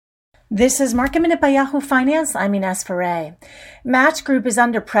This is Market Minute by Yahoo Finance. I'm Ines Ferre. Match Group is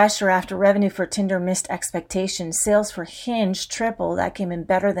under pressure after revenue for Tinder missed expectations. Sales for Hinge tripled. That came in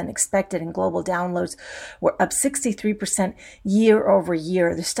better than expected, and global downloads were up 63% year over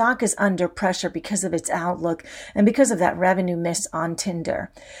year. The stock is under pressure because of its outlook and because of that revenue miss on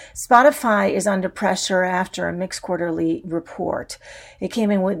Tinder. Spotify is under pressure after a mixed quarterly report. It came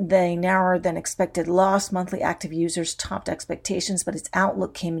in with a narrower than expected loss. Monthly active users topped expectations, but its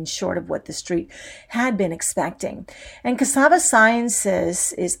outlook came in short of what the street had been expecting. And Cassava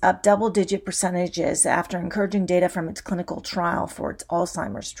Sciences is up double-digit percentages after encouraging data from its clinical trial for its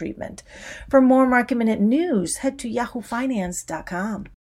Alzheimer's treatment. For more Market Minute news, head to yahoofinance.com.